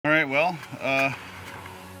well.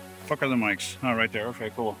 Fuck are the mics? Oh, right there. Okay,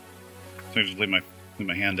 cool. So I just leave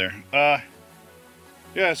my hand there.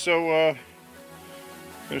 Yeah, so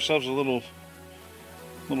got ourselves a little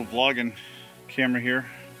vlogging camera here.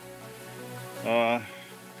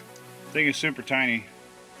 Thing is super tiny.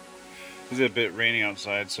 It's a bit rainy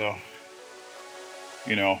outside, so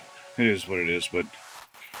you know, it is what it is, but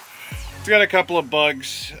we got a couple of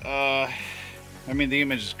bugs. I mean, the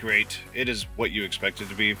image is great. It is what you expect it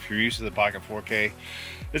to be. If you're used to the Pocket 4K,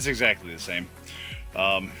 it's exactly the same.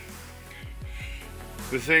 The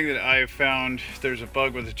thing that I have found, there's a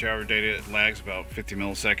bug with the gyro data. It lags about 50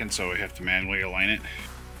 milliseconds, so we have to manually align it.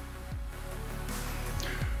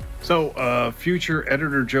 So, future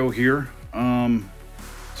editor Joe here. So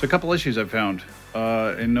a couple issues I've found.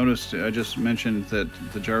 And noticed, I just mentioned that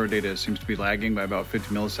the gyro data seems to be lagging by about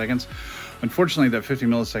 50 milliseconds. Unfortunately, that 50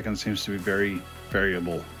 milliseconds seems to be very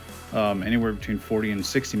variable, anywhere between 40 and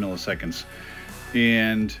 60 milliseconds.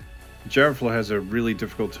 And Gyroflow has a really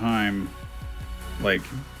difficult time, like,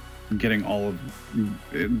 getting all of,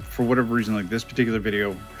 for whatever reason, like this particular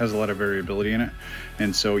video has a lot of variability in it.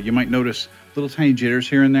 And so you might notice little tiny jitters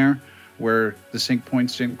here and there where the sync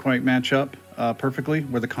points didn't quite match up perfectly,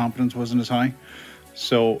 where the confidence wasn't as high.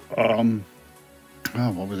 So, oh,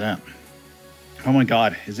 what was that? Oh my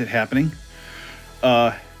God, is it happening?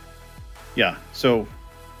 Yeah, so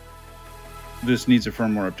this needs a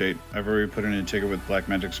firmware update. I've already put in a ticket with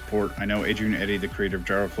Blackmagic support. I know Adrian Eddy, the creator of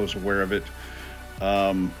Gyroflow, is aware of it.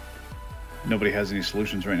 Nobody has any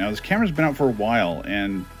solutions right now. This camera's been out for a while,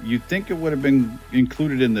 and you'd think it would have been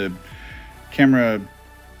included in the camera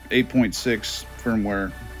 8.6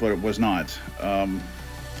 firmware, but it was not.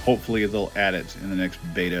 Hopefully they'll add it in the next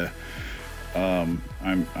beta.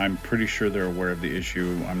 I'm pretty sure they're aware of the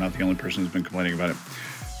issue. I'm not the only person who's been complaining about it.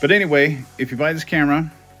 But anyway, if you buy this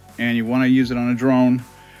camera and you want to use it on a drone,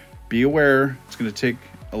 be aware it's going to take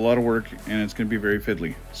a lot of work and it's going to be very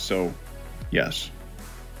fiddly. So, yes.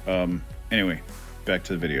 Anyway, back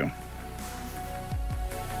to the video.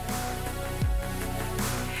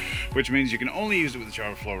 Which means you can only use it with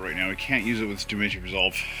Gyroflow right now. You can't use it with DaVinci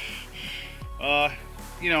Resolve.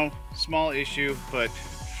 You know, small issue, but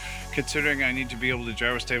considering I need to be able to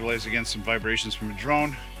gyro stabilize against some vibrations from a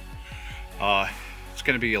drone, it's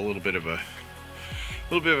going to be a little bit of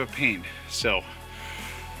a pain. So,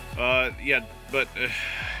 yeah, but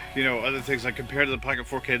you know, other things like compared to the Pocket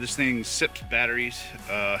 4K, this thing sips batteries.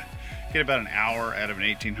 Get about an hour out of an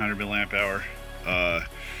 1800 milliamp hour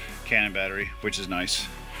Canon battery, which is nice.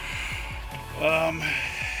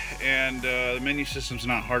 And the menu system's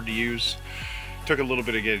not hard to use. Took a little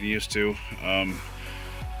bit of getting used to.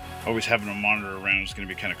 Always having a monitor around is going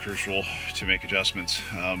to be kind of crucial to make adjustments.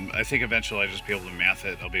 I think eventually I'll just be able to math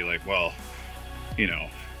it. I'll be like, well, you know,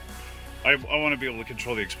 I want to be able to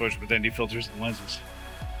control the exposure, but then defilters and lenses.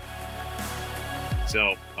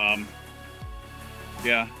 So,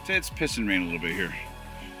 yeah, it's piss and rain a little bit here.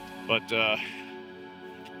 But,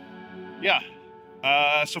 yeah,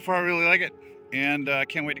 so far I really like it. And I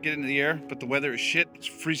can't wait to get into the air, but the weather is shit. It's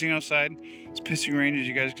freezing outside. It's pissing rain, as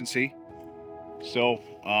you guys can see. So,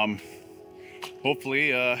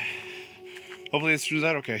 hopefully this turns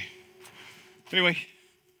out okay. Anyway,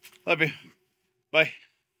 love you. Bye.